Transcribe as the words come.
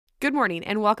Good morning,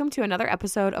 and welcome to another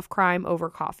episode of Crime Over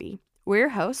Coffee. We're your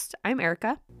hosts. I'm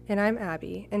Erica. And I'm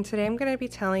Abby. And today I'm going to be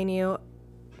telling you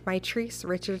Mitrice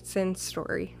Richardson's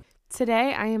story.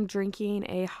 Today I am drinking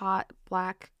a hot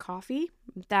black coffee,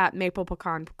 that maple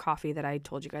pecan coffee that I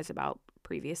told you guys about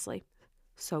previously.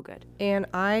 So good. And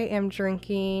I am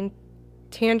drinking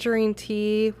tangerine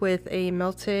tea with a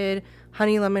melted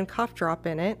honey lemon cough drop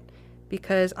in it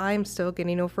because I'm still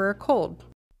getting over a cold.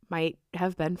 Might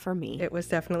have been from me. It was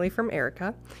definitely from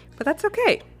Erica, but that's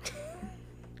okay.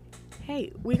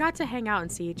 Hey, we got to hang out and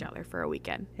see each other for a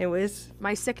weekend.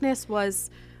 My sickness was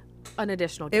an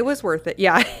additional gift. It was worth it.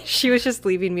 Yeah. She was just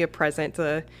leaving me a present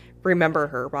to remember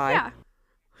her by. Yeah.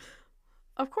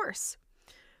 Of course.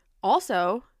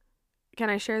 Also, can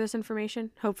I share this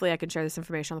information? Hopefully I can share this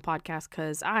information on the podcast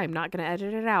because I'm not going to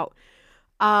edit it out.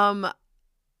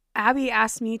 Abby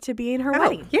asked me to be in her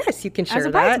wedding. Yes, you can share as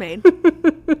a that. bridesmaid.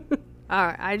 All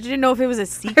right. I didn't know if it was a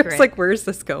secret. I was like, where's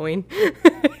this going?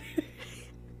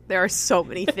 There are so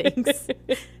many things.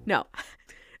 No.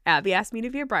 Abby asked me to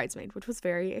be a bridesmaid, which was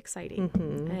very exciting.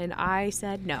 Mm-hmm. And I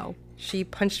said no. She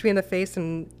punched me in the face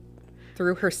and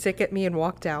threw her sick at me and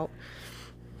walked out.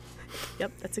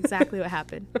 Yep, that's exactly what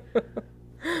happened.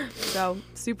 So,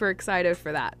 super excited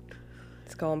for that.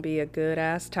 It's going to be a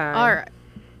good-ass time. All right.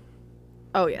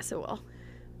 Oh, yes, it will.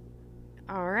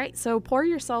 All right, so pour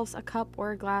yourselves a cup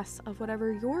or a glass of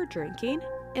whatever you're drinking,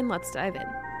 and let's dive in.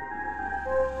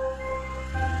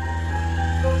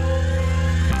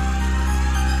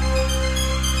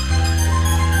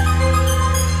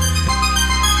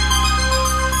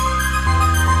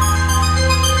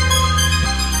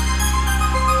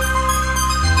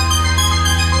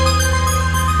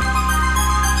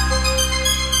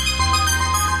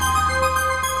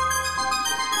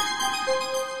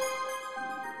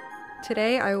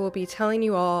 Today I will be telling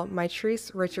you all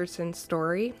Mitrice Richardson's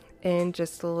story, and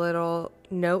just a little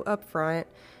note up front,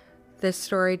 this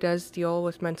story does deal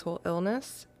with mental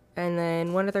illness. And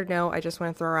then one other note I just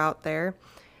want to throw out there,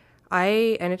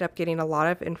 I ended up getting a lot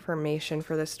of information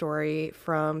for this story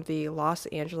from the Los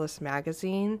Angeles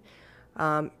Magazine.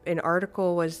 An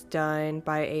article was done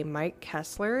by a Mike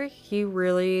Kessler. He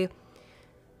really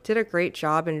did a great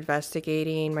job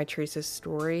investigating Mitrice's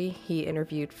story. He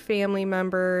interviewed family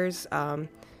members,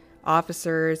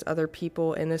 officers, other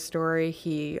people in the story.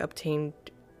 He obtained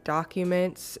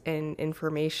documents and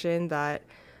information that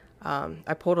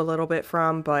I pulled a little bit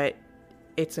from, but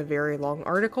it's a very long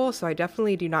article, so I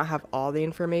definitely do not have all the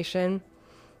information.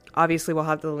 Obviously, we'll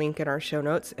have the link in our show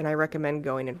notes, and I recommend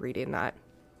going and reading that.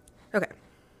 Okay,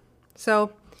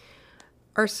 so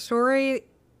our story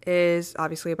is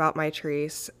obviously about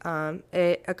Mitrice.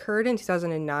 It occurred in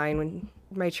 2009 when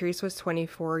Mitrice was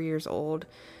 24 years old.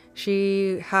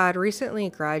 She had recently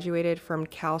graduated from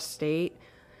Cal State,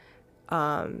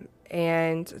 and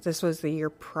this was the year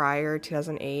prior,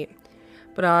 2008.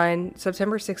 But on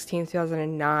September 16,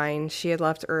 2009, she had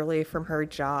left early from her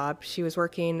job. She was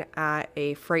working at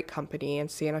a freight company in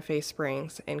Santa Fe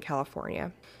Springs in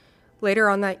California. Later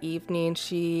on that evening,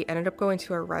 she ended up going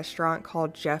to a restaurant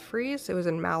called Jeffrey's. It was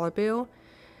in Malibu.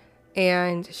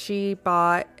 And she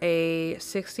bought a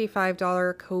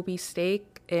 $65 Kobe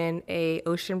steak and a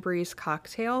Ocean Breeze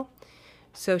cocktail.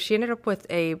 So she ended up with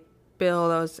a bill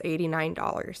that was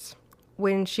 $89.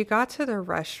 When she got to the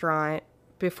restaurant,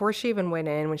 before she even went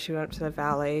in, when she went up to the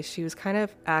valet, she was kind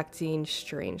of acting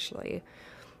strangely.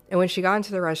 And when she got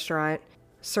into the restaurant,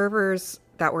 servers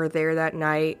that were there that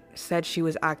night said she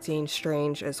was acting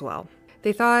strange as well.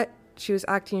 They thought she was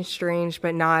acting strange,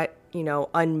 but not,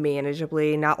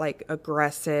 unmanageably, not like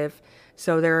aggressive.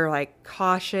 So they're like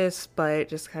cautious, but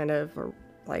just kind of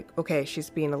like, okay,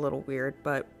 she's being a little weird,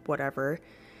 but whatever.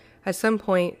 At some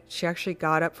point, she actually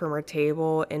got up from her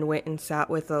table and went and sat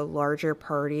with a larger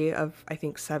party of, I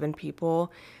think, 7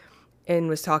 people and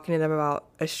was talking to them about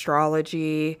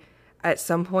astrology. At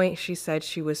some point, she said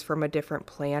she was from a different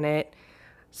planet.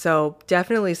 So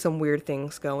definitely some weird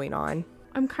things going on.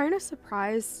 I'm kind of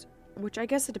surprised, which I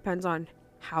guess it depends on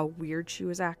how weird she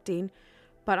was acting,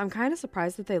 but I'm kind of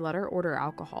surprised that they let her order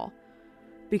alcohol.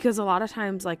 Because a lot of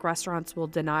times, like, restaurants will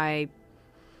deny,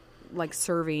 like,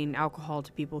 serving alcohol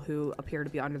to people who appear to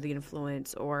be under the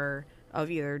influence or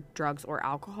of either drugs or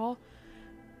alcohol.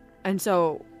 And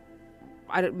so,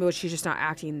 was she just not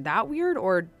acting that weird,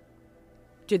 or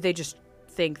did they just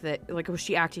think that, like, was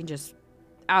she acting just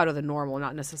out of the normal,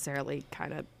 not necessarily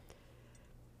kind of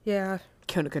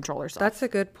couldn't control herself? That's a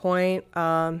good point.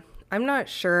 I'm not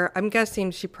sure. I'm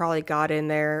guessing she probably got in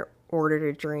there, ordered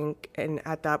a drink, and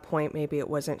at that point maybe it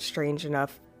wasn't strange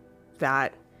enough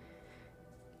that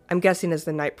I'm guessing as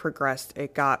the night progressed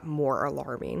it got more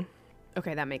alarming.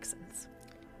 Okay, that makes sense.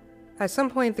 At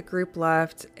some point, the group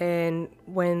left, and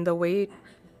when the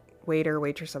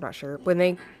waitress, I'm not sure, when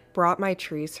they brought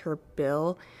Mitrice her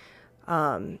bill,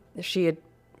 she had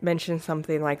mentioned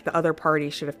something like the other party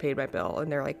should have paid my bill,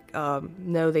 and they're like,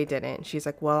 no, they didn't. She's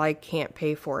like, well, I can't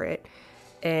pay for it.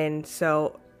 And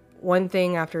so one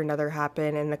thing after another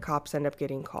happened, and the cops end up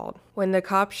getting called. When the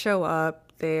cops show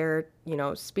up, they're,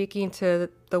 speaking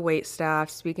to the wait staff,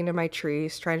 speaking to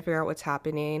Mitrice, trying to figure out what's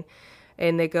happening.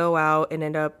 And they go out and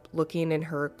end up looking in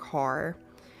her car.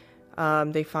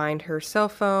 They find her cell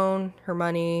phone, her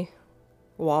money,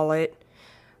 wallet.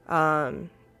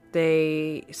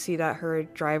 They see that her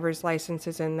driver's license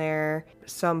is in there,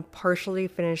 some partially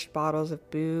finished bottles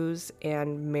of booze,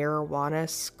 and marijuana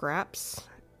scraps.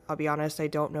 I'll be honest, I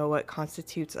don't know what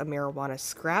constitutes a marijuana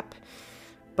scrap,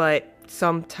 but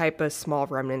some type of small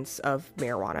remnants of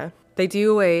marijuana. They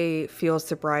do a field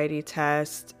sobriety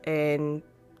test, and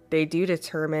they do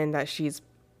determine that she's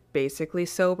basically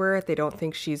sober. They don't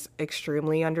think she's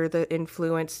extremely under the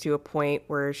influence to a point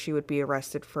where she would be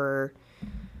arrested for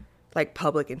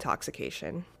public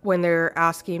intoxication. When they're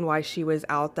asking why she was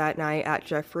out that night at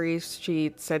Jeffrey's,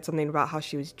 she said something about how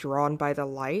she was drawn by the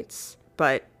lights,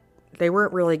 but they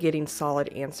weren't really getting solid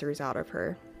answers out of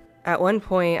her. At one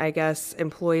point, I guess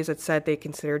employees had said they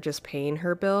considered just paying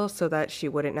her bill so that she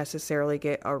wouldn't necessarily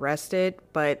get arrested,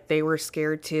 but they were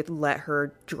scared to let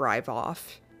her drive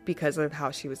off because of how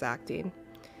she was acting.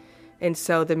 And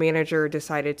so the manager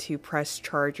decided to press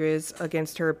charges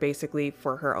against her basically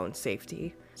for her own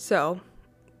safety. So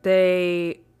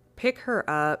they pick her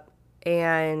up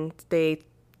and they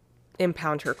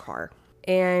impound her car.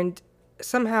 And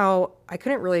somehow, I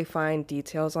couldn't really find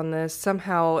details on this.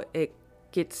 Somehow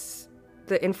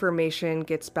the information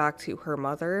gets back to her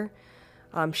mother.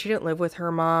 She didn't live with her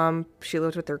mom. She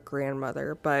lived with her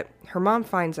grandmother. But her mom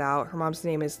finds out. Her mom's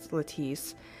name is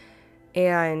Mitrice.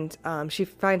 And she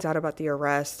finds out about the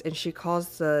arrest. And she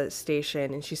calls the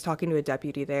station. And she's talking to a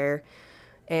deputy there.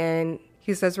 And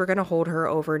he says, we're going to hold her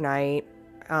overnight.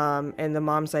 And the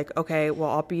mom's like, okay, well,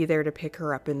 I'll be there to pick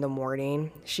her up in the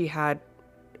morning. She had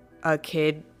a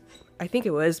kid, I think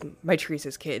it was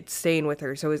Mitrice's kid, staying with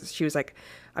her. So she was like,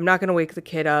 I'm not going to wake the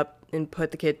kid up and put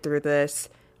the kid through this.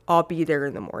 I'll be there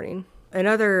in the morning.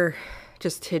 Another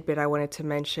just tidbit I wanted to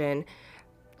mention,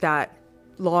 that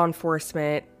law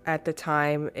enforcement at the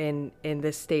time in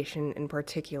this station in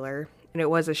particular, and it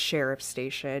was a sheriff's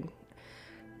station,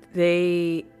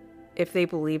 if they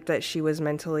believed that she was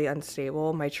mentally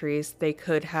unstable, Mitrice, they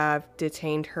could have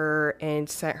detained her and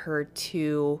sent her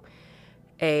to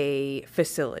a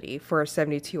facility for a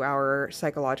 72-hour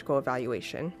psychological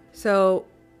evaluation. So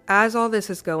as all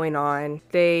this is going on,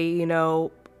 they,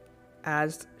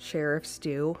 as sheriffs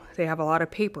do, they have a lot of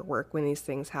paperwork when these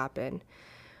things happen.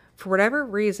 For whatever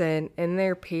reason, in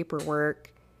their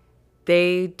paperwork,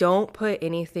 they don't put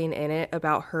anything in it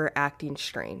about her acting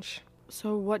strange.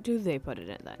 So what do they put it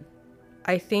in then?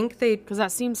 I think they... Because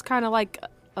that seems kind of like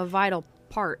a vital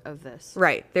part of this.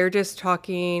 Right. They're just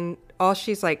talking... All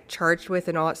she's charged with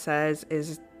and all it says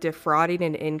is defrauding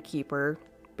an innkeeper,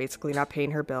 basically not paying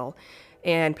her bill,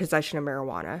 and possession of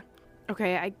marijuana.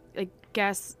 Okay, I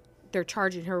guess they're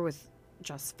charging her with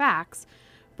just facts,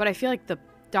 but I feel like the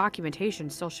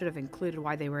documentation still should have included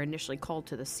why they were initially called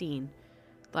to the scene.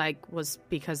 Was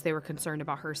because they were concerned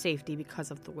about her safety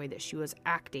because of the way that she was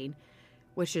acting,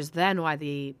 which is then why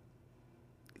the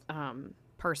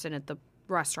person at the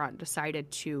restaurant decided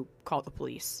to call the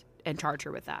police and charge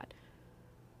her with that.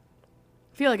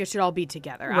 I feel like it should all be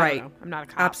together. Right. I don't know. I'm not a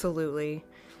cop. Absolutely.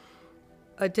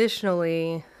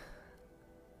 Additionally,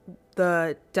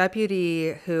 the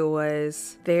deputy who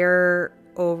was there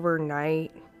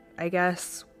overnight, I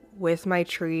guess, with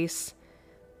Mitrice,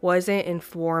 wasn't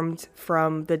informed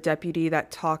from the deputy that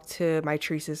talked to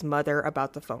Mitrice's mother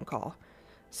about the phone call.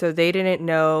 So they didn't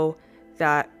know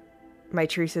that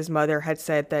Mitrice's mother had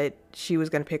said that she was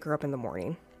going to pick her up in the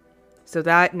morning. So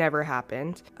that never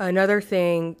happened. Another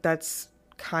thing that's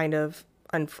is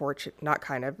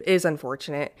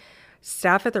unfortunate.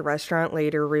 Staff at the restaurant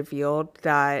later revealed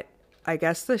that I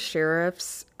guess the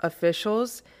sheriff's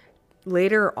officials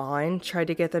later on tried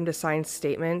to get them to sign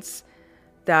statements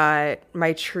that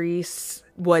Mitrice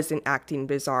wasn't acting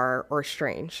bizarre or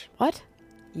strange. What?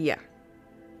 Yeah.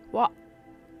 What?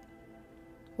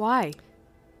 Why?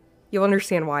 You'll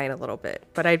understand why in a little bit,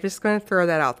 but I'm just going to throw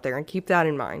that out there and keep that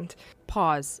in mind.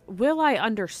 Pause. Will I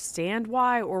understand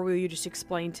why, or will you just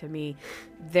explain to me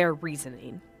their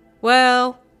reasoning?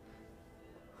 Well...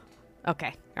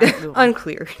 Okay. All right, move on.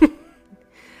 Unclear.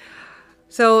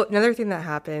 So another thing that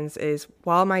happens is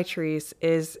while Mitrice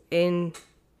is in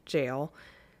jail,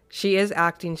 she is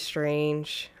acting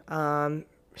strange.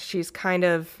 She's kind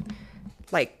of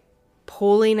like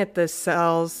pulling at the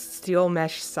cell's steel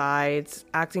mesh sides,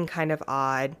 acting kind of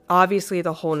odd. Obviously,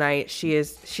 the whole night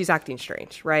she's acting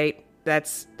strange, right?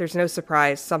 There's no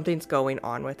surprise. Something's going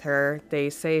on with her. They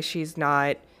say she's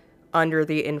not under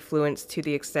the influence to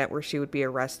the extent where she would be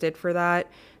arrested for that.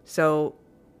 So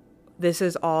this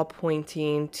is all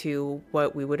pointing to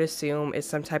what we would assume is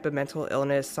some type of mental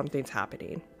illness. Something's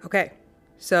happening. Okay,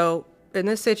 so in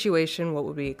this situation, what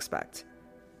would we expect?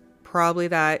 Probably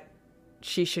that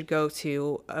she should go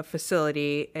to a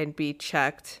facility and be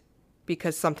checked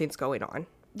because something's going on.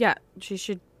 Yeah, she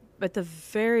should, at the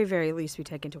very, very least, be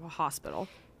taken to a hospital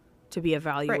to be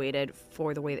evaluated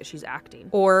for the way that she's acting.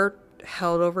 Or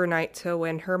held overnight to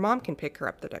when her mom can pick her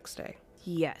up the next day.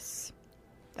 Yes.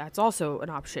 That's also an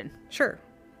option. Sure.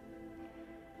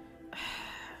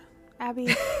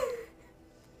 Abby.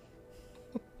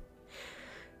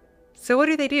 So what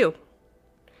do?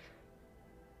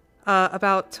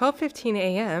 About 12:15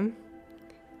 a.m.,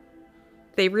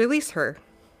 they release her.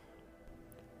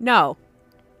 No.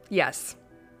 Yes.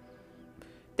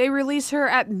 They release her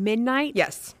at midnight?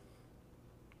 Yes.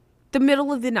 The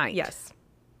middle of the night? Yes.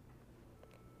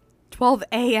 12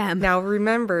 a.m. Now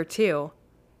remember, too,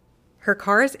 her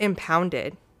car is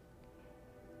impounded.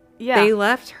 Yeah. They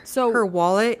left her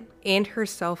wallet and her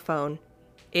cell phone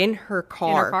in her car.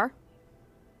 In her car?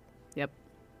 Yep.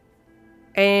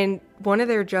 And one of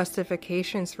their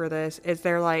justifications for this is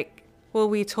they're like, well,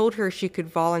 we told her she could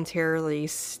voluntarily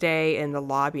stay in the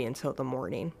lobby until the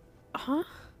morning. Huh?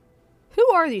 Who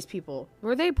are these people?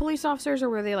 Were they police officers or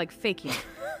were they like faking?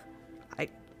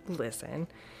 Listen.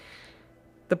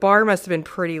 The bar must have been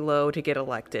pretty low to get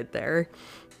elected there.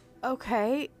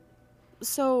 Okay.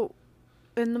 So,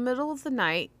 in the middle of the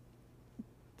night,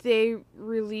 they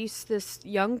release this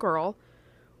young girl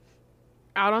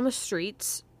out on the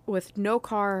streets with no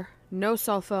car, no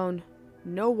cell phone,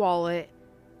 no wallet,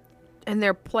 and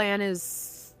their plan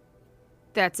is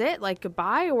that's it, like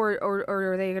goodbye, or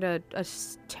are they gonna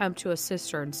attempt to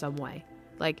assist her in some way,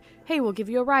 like, hey, we'll give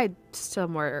you a ride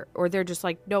somewhere, or they're just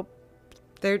like, nope,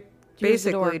 they're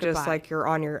basically just like, you're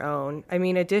on your own. I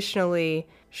mean, additionally,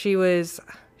 she was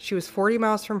 40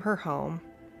 miles from her home.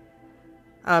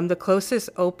 The closest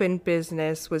open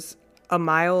business was a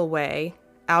mile away,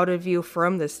 out of view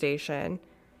from the station.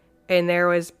 And there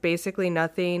was basically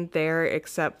nothing there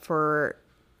except for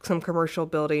some commercial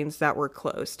buildings that were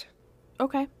closed.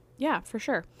 Okay. Yeah, for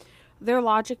sure. Their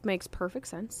logic makes perfect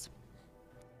sense.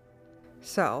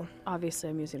 So, obviously,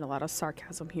 I'm using a lot of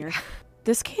sarcasm here.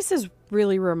 This case is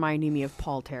really reminding me of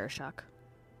Paul Tarashuk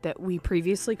that we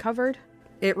previously covered.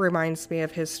 It reminds me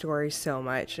of his story so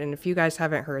much. And if you guys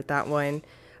haven't heard that one,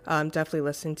 definitely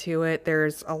listen to it.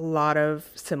 There's a lot of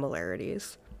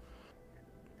similarities.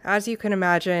 As you can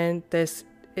imagine, this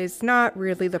is not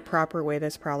really the proper way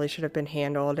this probably should have been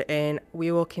handled, and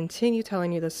we will continue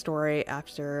telling you the story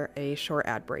after a short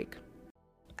ad break.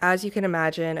 As you can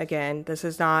imagine, again, this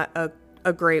is not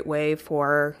a great way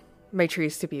for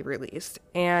Mitrice to be released.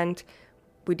 And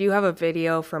we do have a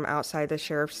video from outside the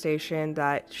sheriff's station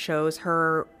that shows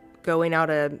her going out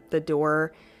of the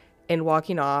door and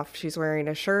walking off. She's wearing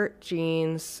a shirt,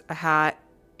 jeans, a hat,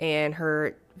 and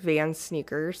her Vans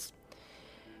sneakers.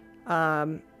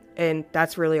 And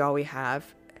that's really all we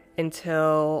have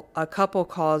until a couple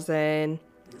calls in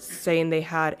saying they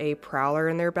had a prowler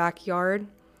in their backyard.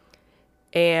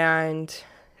 And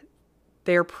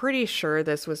they're pretty sure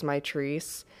this was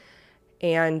Mitrice.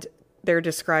 And they're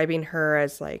describing her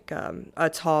as like a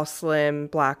tall, slim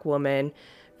black woman,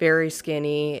 very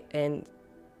skinny. And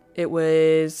it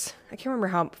was, I can't remember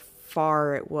how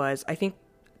far it was. I think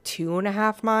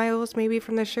 2.5 miles maybe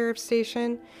from the sheriff's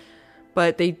station.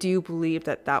 But they do believe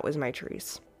that that was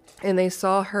Mitrice. And they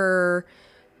saw her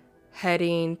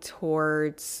heading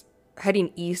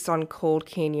east on Cold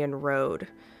Canyon Road.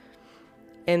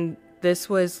 And this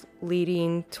was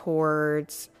leading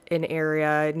towards an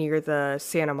area near the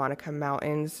Santa Monica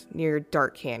Mountains, near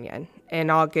Dark Canyon. And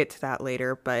I'll get to that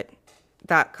later, but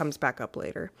that comes back up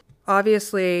later.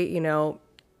 Obviously, you know,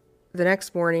 the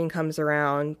next morning comes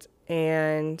around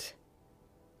and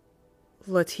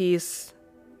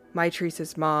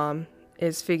Mitrice's mom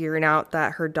is figuring out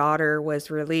that her daughter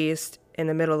was released in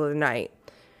the middle of the night.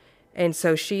 And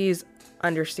so she's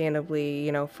understandably,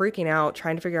 you know, freaking out,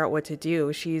 trying to figure out what to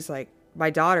do. She's like, my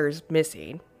daughter's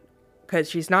missing because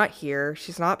she's not here.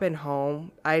 She's not been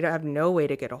home. I have no way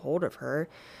to get a hold of her.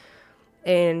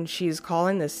 And she's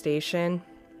calling the station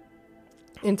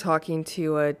and talking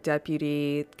to a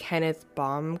deputy, Kenneth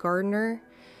Baumgardner.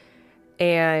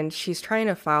 And she's trying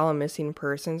to file a missing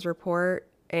persons report.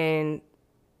 And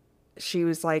she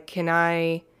was like, can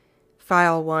I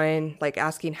file one, like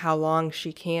asking how long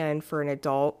she can for an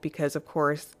adult, because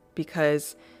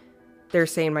they're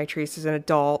saying Mitrice is an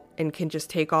adult and can just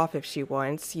take off if she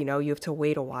wants, you have to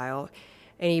wait a while.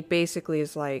 And he basically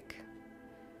is like,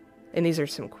 and these are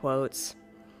some quotes,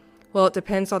 "Well, it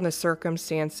depends on the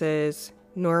circumstances.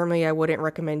 Normally, I wouldn't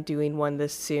recommend doing one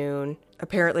this soon."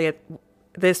 Apparently, at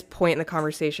this point in the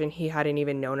conversation, he hadn't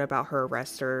even known about her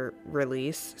arrest or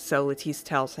release. So Lettice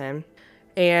tells him.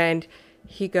 And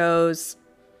he goes,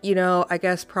 I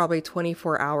guess probably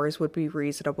 24 hours would be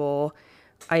reasonable.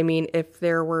 I mean, if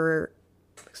there would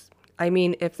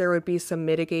be some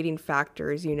mitigating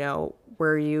factors,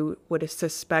 where you would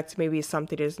suspect maybe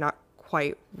something is not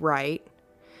quite right.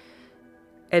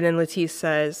 And then Lettice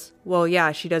says, "Well,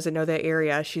 yeah, she doesn't know that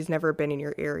area. She's never been in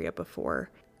your area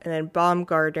before." And then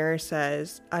Baumgartner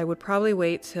says, "I would probably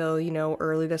wait till,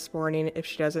 early this morning. If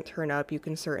she doesn't turn up, you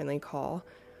can certainly call."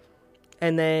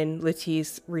 And then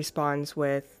Lettice responds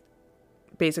with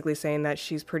basically saying that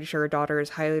she's pretty sure her daughter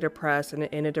is highly depressed and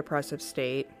in a depressive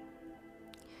state.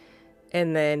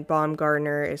 And then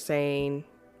Baumgartner is saying,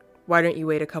 "Why don't you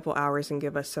wait a couple hours and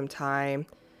give us some time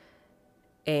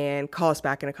and call us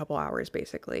back in a couple hours,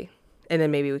 basically. And then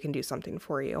maybe we can do something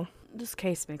for you." This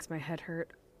case makes my head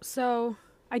hurt. So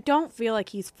I don't feel like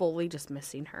he's fully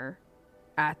dismissing her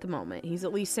at the moment. He's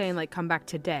at least saying, like, come back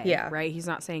today, yeah, right? He's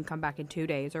not saying come back in 2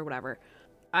 days or whatever.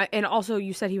 And also,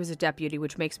 you said he was a deputy,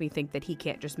 which makes me think that he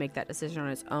can't just make that decision on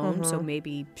his own. Mm-hmm. So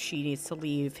maybe she needs to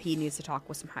leave. He needs to talk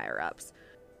with some higher-ups.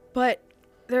 But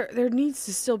there needs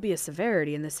to still be a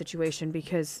severity in this situation,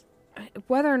 because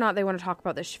whether or not they want to talk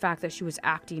about the fact that she was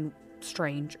acting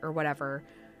strange or whatever,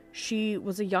 she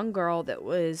was a young girl that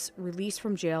was released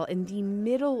from jail in the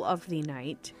middle of the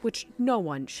night, which no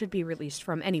one should be released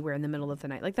from anywhere in the middle of the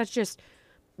night. Like, that's just,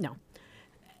 no.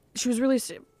 She was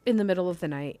released in the middle of the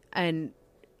night, and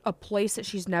a place that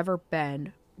she's never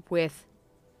been, with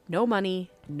no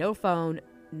money, no phone,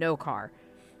 no car.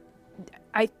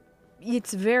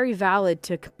 It's very valid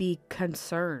to be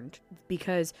concerned,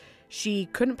 because she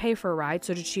couldn't pay for a ride.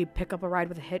 So did she pick up a ride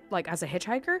with as a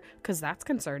hitchhiker? Because that's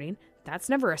concerning. That's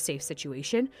never a safe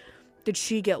situation. Did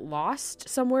she get lost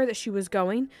somewhere that she was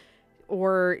going?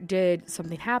 Or did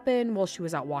something happen while she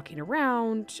was out walking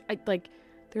around?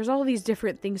 There's all these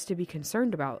different things to be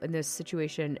concerned about in this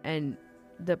situation. And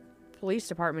the police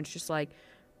department's just like,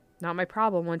 not my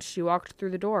problem, once she walked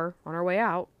through the door on her way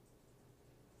out.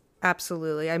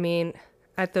 Absolutely. I mean,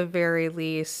 at the very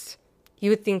least,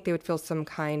 you would think they would feel some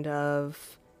kind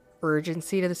of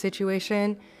urgency to the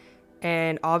situation.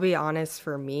 And I'll be honest,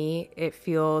 for me, it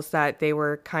feels that they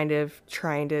were kind of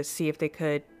trying to see if they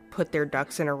could put their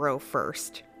ducks in a row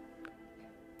first,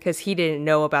 because he didn't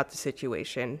know about the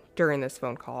situation during this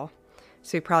phone call.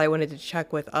 So he probably wanted to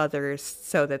check with others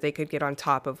so that they could get on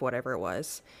top of whatever it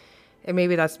was. And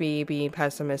maybe that's me being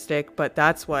pessimistic, but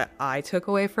that's what I took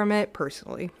away from it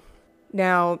personally.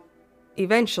 Now,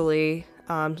 eventually,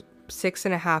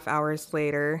 6.5 hours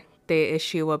later, they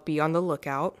issue a be on the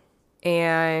lookout.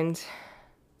 And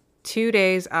 2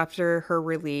 days after her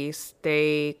release,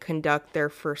 they conduct their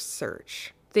first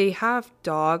search. They have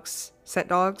scent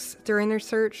dogs during their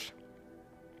search.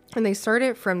 And they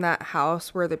started from that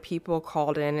house where the people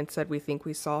called in and said, "We think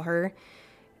we saw her."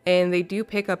 And they do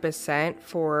pick up a scent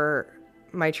for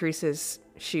Mitrice's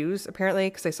shoes, apparently,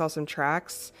 because they saw some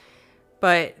tracks.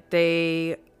 But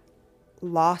they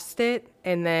lost it,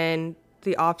 and then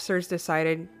the officers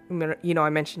decided, I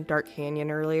mentioned Dark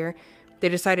Canyon earlier. They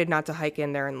decided not to hike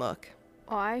in there and look.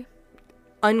 Why?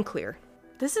 Unclear.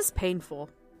 This is painful.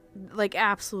 Like,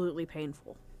 absolutely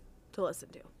painful to listen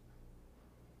to.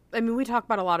 I mean, we talk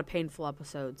about a lot of painful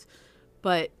episodes,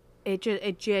 but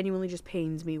it genuinely just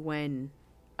pains me when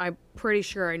I'm pretty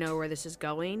sure I know where this is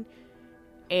going,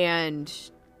 and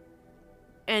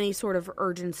any sort of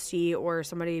urgency or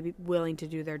somebody willing to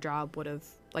do their job would have,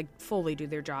 fully do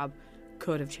their job,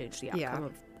 could have changed the outcome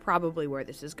of probably where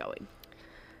this is going.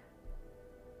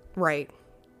 Right.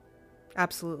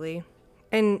 Absolutely.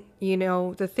 And,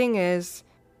 the thing is,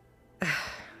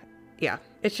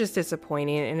 it's just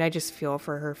disappointing, and I just feel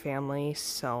for her family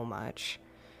so much.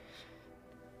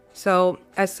 So,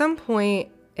 at some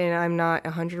point, and I'm not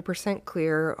 100%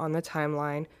 clear on the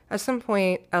timeline, at some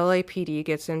point, LAPD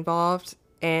gets involved,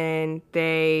 and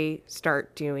they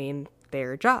start doing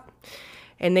their job.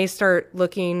 And they start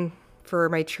looking for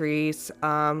Mitrice.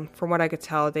 From what I could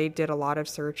tell, they did a lot of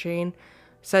searching.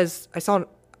 I saw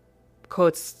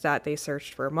quotes that they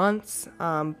searched for months.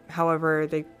 However,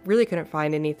 they really couldn't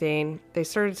find anything. They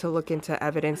started to look into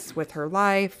evidence with her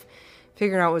life,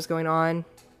 figuring out what was going on.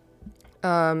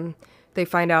 They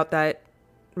find out that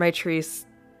Mitrice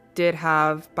did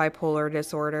have bipolar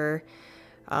disorder.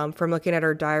 From looking at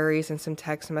her diaries and some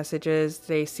text messages,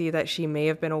 they see that she may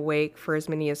have been awake for as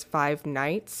many as 5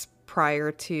 nights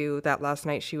prior to that last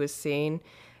night she was seen.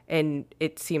 And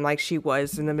it seemed like she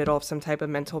was in the middle of some type of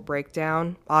mental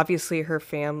breakdown. Obviously, her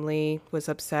family was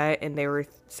upset and they were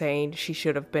saying she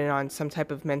should have been on some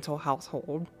type of mental health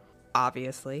hold,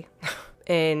 obviously.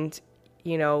 And,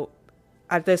 you know,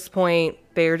 at this point,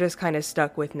 they're just kind of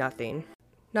stuck with nothing.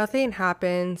 Nothing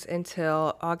happens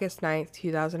until August 9th,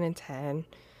 2010,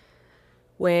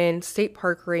 when state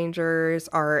park rangers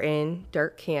are in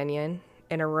Dirt Canyon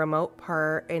in a remote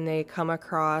part and they come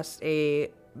across a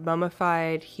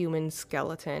mummified human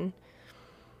skeleton.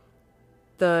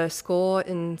 The skull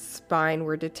and spine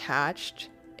were detached,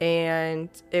 and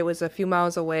it was a few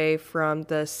miles away from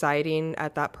the sighting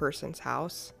at that person's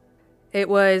house. It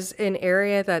was an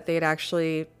area that they'd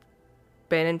actually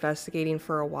been investigating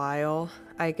for a while.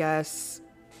 I guess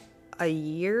a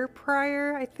year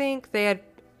prior, I think, they had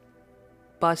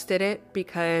busted it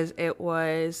because it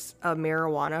was a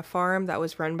marijuana farm that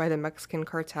was run by the Mexican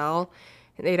cartel.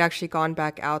 And they'd actually gone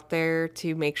back out there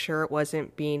to make sure it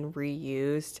wasn't being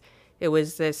reused. It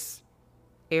was this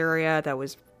area that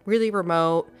was really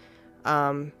remote.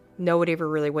 Nobody ever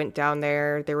really went down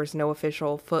there. There was no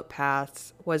official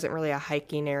footpaths. It wasn't really a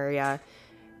hiking area.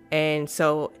 And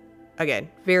so, again,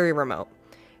 very remote.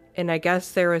 And I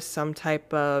guess there was some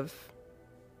type of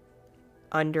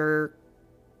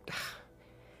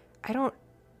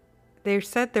they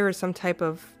said there was some type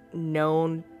of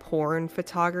known porn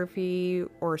photography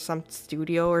or some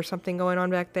studio or something going on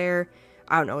back there.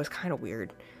 I don't know, it's kind of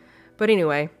weird. But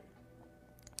anyway,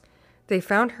 they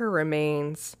found her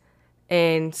remains,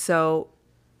 and so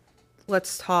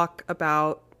let's talk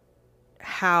about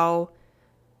how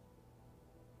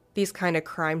these kind of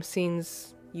crime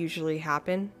scenes usually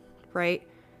happen, right?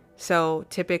 So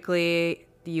typically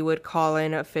you would call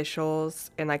in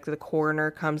officials and like the coroner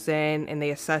comes in and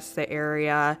they assess the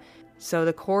area. So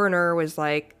the coroner was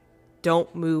like,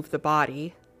 don't move the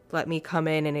body. Let me come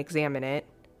in and examine it.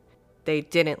 They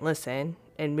didn't listen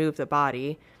and move the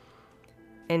body.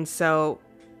 And so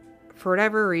for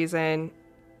whatever reason,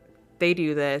 they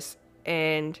do this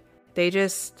and they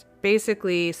just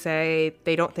basically say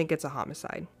they don't think it's a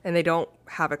homicide and they don't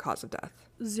have a cause of death.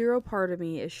 Zero part of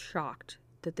me is shocked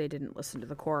that they didn't listen to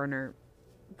the coroner.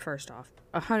 First off,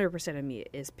 100% of me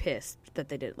is pissed that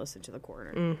they didn't listen to the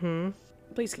coroner. Mm-hmm.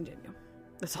 Please continue.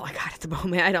 That's all I got at the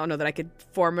moment. I don't know that I could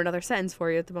form another sentence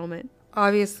for you at the moment.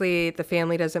 Obviously, the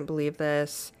family doesn't believe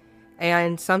this.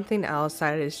 And something else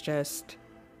that is just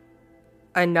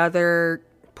another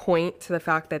point to the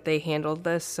fact that they handled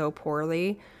this so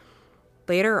poorly.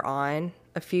 Later on,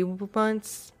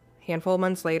 handful of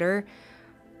months later,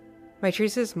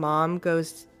 Mitrice's mom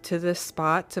goes to this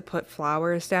spot to put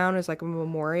flowers down as like a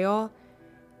memorial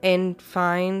and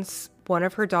finds one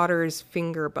of her daughter's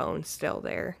finger bones still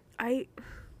there.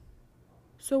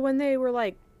 So when they were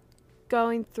like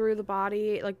going through the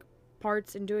body, like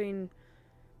parts and doing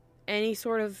any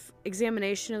sort of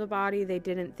examination of the body, they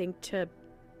didn't think to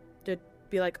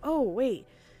be like, oh wait,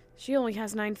 she only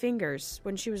has 9 fingers.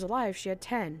 When she was alive, she had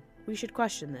 10. We should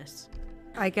question this.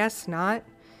 I guess not.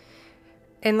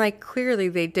 And like clearly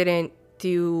they didn't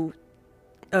do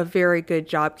a very good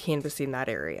job canvassing that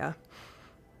area.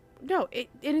 No,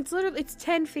 it's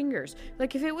 10 fingers.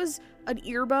 Like if it was an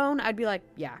ear bone, I'd be like,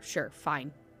 yeah, sure,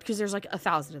 fine, because there's like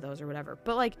 1,000 of those or whatever.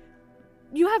 But like,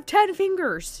 you have 10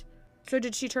 fingers. So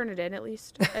did she turn it in at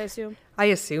least? I assume. I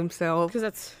assume so. Because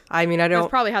that's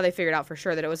probably how they figured out for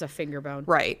sure that it was a finger bone.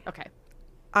 Right. Okay.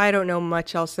 I don't know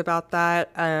much else about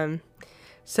that.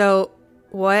 So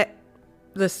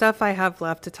the stuff I have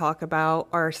left to talk about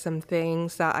are some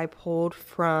things that I pulled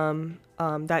from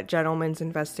that gentleman's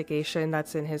investigation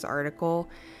that's in his article,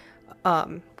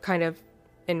 kind of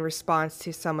in response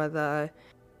to some of the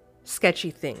additional sketchy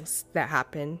things that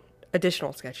happen.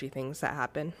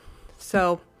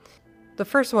 So the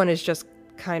first one is just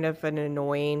kind of an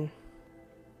annoying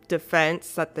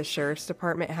defense that the sheriff's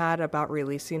department had about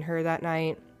releasing her that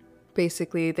night.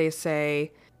 Basically, they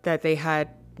say that they had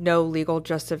no legal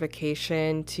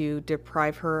justification to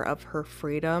deprive her of her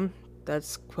freedom.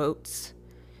 That's quotes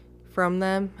from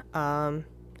them.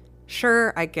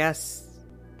 Sure, I guess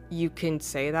you can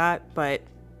say that, but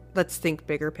let's think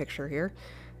bigger picture here,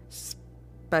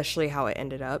 especially how it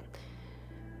ended up.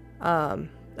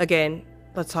 Again,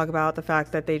 let's talk about the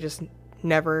fact that they just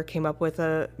never came up with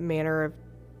a manner of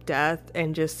death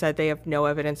and just said they have no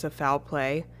evidence of foul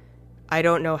play. I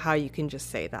don't know how you can just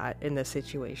say that in this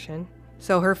situation.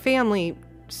 So her family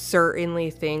certainly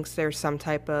thinks there's some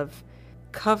type of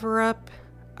cover-up.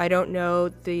 I don't know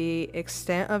the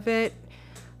extent of it.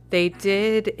 They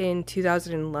did in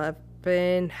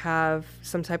 2011 have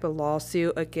some type of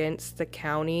lawsuit against the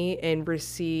county and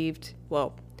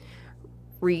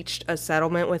reached a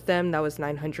settlement with them that was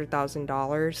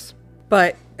 $900,000.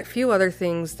 But a few other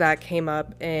things that came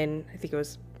up in, I think it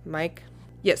was Mike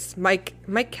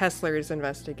Kessler's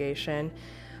investigation.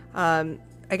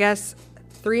 I guess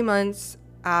 3 months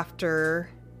after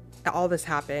all this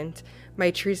happened,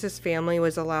 Mitrice's family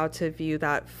was allowed to view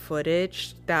that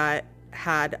footage that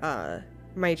had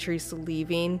Mitrice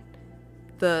leaving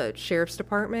the sheriff's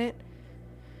department.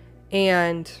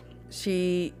 And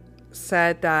she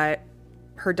said that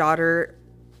her daughter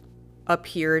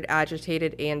appeared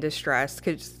agitated and distressed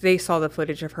because they saw the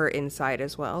footage of her inside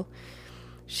as well.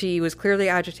 She was clearly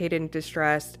agitated and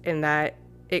distressed, and that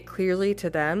it clearly to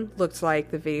them looked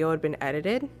like the video had been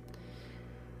edited,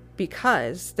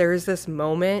 because there is this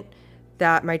moment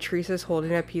that Mitrice is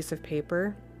holding a piece of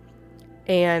paper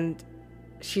and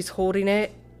she's holding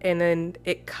it, and then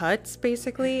it cuts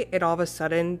basically, and all of a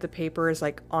sudden the paper is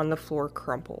like on the floor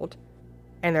crumpled,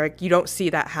 and they're like, you don't see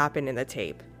that happen in the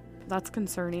tape. That's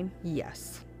concerning.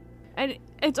 Yes. And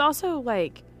it's also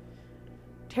like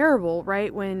terrible,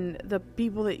 right, when the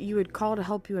people that you would call to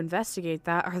help you investigate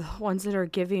that are the ones that are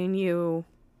giving you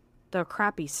the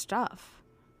crappy stuff,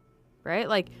 right?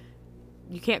 Like,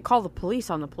 you can't call the police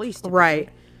on the police department. Right.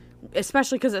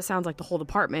 Especially because it sounds like the whole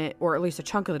department, or at least a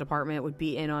chunk of the department, would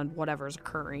be in on whatever's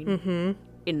occurring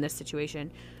in this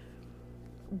situation.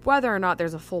 Whether or not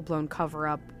there's a full-blown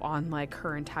cover-up on, like,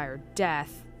 her entire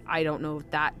death, I don't know if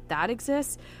that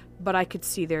exists, but I could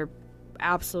see there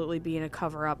absolutely being a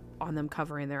cover-up on them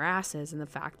covering their asses and the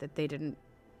fact that they didn't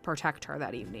protect her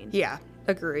that evening. Yeah,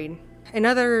 agreed.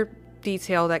 Another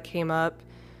detail that came up,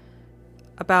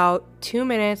 about 2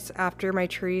 minutes after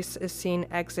Mitrice is seen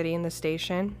exiting the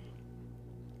station,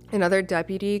 another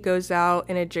deputy goes out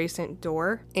an adjacent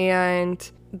door,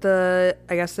 and the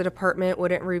department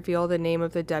wouldn't reveal the name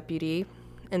of the deputy,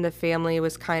 and the family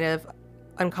was kind of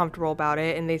uncomfortable about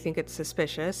it, and they think it's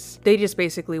suspicious. They just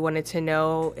basically wanted to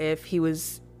know if he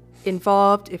was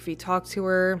involved, if he talked to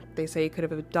her. They say he could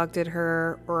have abducted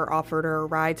her or offered her a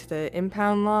ride to the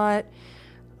impound lot.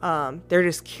 They're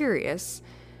just curious.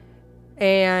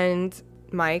 And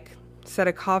Mike said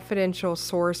a confidential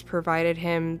source provided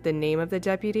him the name of the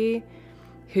deputy,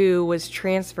 who was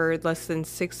transferred less than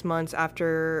 6 months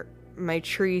after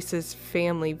Mitrice's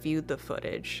family viewed the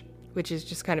footage, which is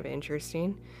just kind of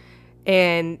interesting.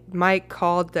 And Mike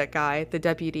called that guy, the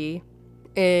deputy,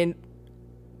 and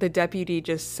the deputy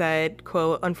just said,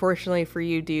 quote, "Unfortunately for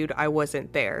you, dude, I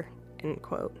wasn't there," end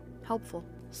quote. Helpful.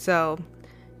 So,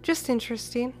 just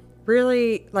interesting.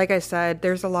 Really, like I said,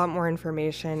 there's a lot more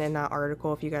information in that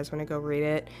article if you guys want to go read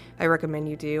it. I recommend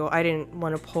you do. I didn't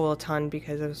want to pull a ton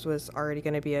because this was already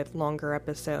going to be a longer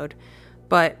episode.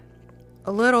 But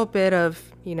a little bit of,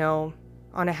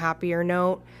 on a happier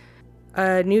note,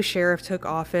 a new sheriff took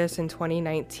office in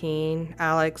 2019,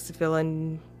 Alex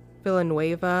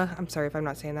Villanueva. I'm sorry if I'm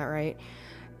not saying that right.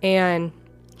 And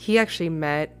he actually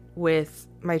met with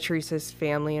Mitrice's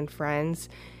family and friends,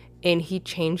 and he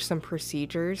changed some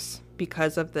procedures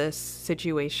because of this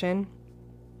situation.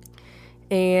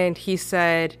 And he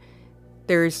said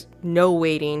there's no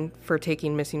waiting for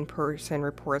taking missing person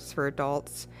reports for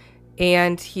adults.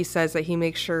 And he says that he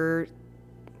makes sure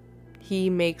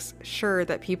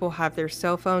that people have their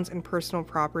cell phones and personal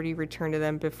property returned to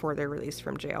them before they're released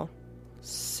from jail.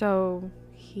 So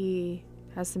he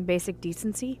has some basic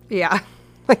decency? Yeah,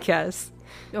 I guess.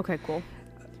 Okay, cool.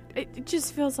 It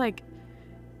just feels like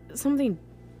something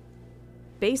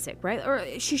basic, right? Or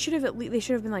they should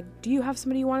have been like, do you have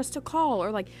somebody you want us to call?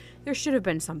 Or like, there should have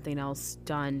been something else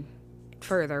done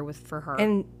further for her.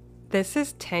 And this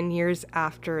is 10 years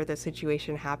after the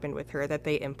situation happened with her that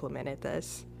they implemented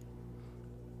this.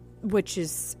 Which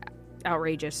is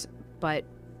outrageous, but,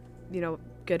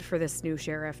 good for this new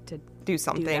sheriff to do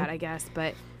something. Do that, I guess.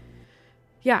 But,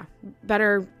 yeah,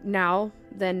 better now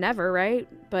than never, right?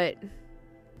 But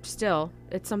still,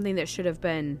 it's something that should have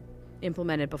been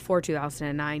implemented before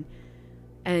 2009.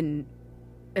 And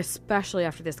especially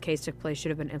after this case took place,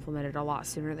 should have been implemented a lot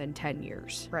sooner than 10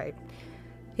 years. Right.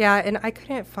 Yeah, and I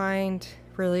couldn't find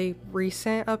really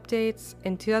recent updates.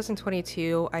 In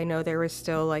 2022, I know there was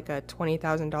still like a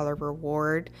 $20,000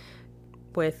 reward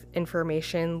with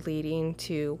information leading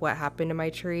to what happened to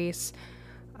Mitrice.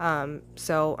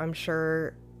 So I'm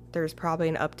sure there's probably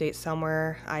an update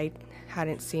somewhere. I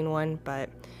hadn't seen one, but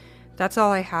that's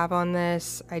all I have on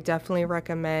this. I definitely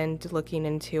recommend looking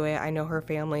into it. I know her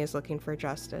family is looking for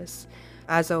justice.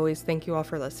 As always, thank you all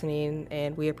for listening,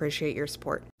 and we appreciate your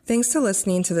support. Thanks to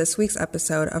listening to this week's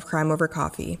episode of Crime Over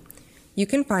Coffee. You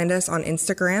can find us on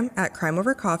Instagram at Crime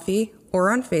Over Coffee or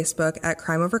on Facebook at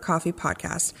Crime Over Coffee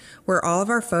Podcast, where all of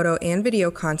our photo and video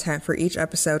content for each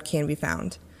episode can be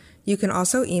found. You can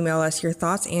also email us your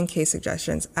thoughts and case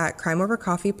suggestions at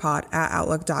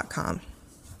crimeovercoffeepod@outlook.com.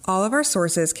 All of our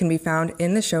sources can be found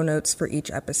in the show notes for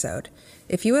each episode.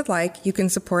 If you would like, you can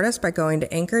support us by going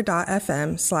to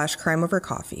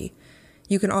anchor.fm/crimeovercoffee.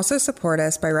 You can also support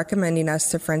us by recommending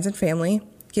us to friends and family,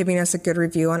 giving us a good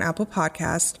review on Apple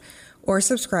Podcasts, or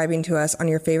subscribing to us on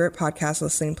your favorite podcast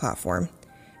listening platform.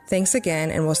 Thanks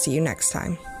again, and we'll see you next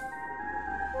time.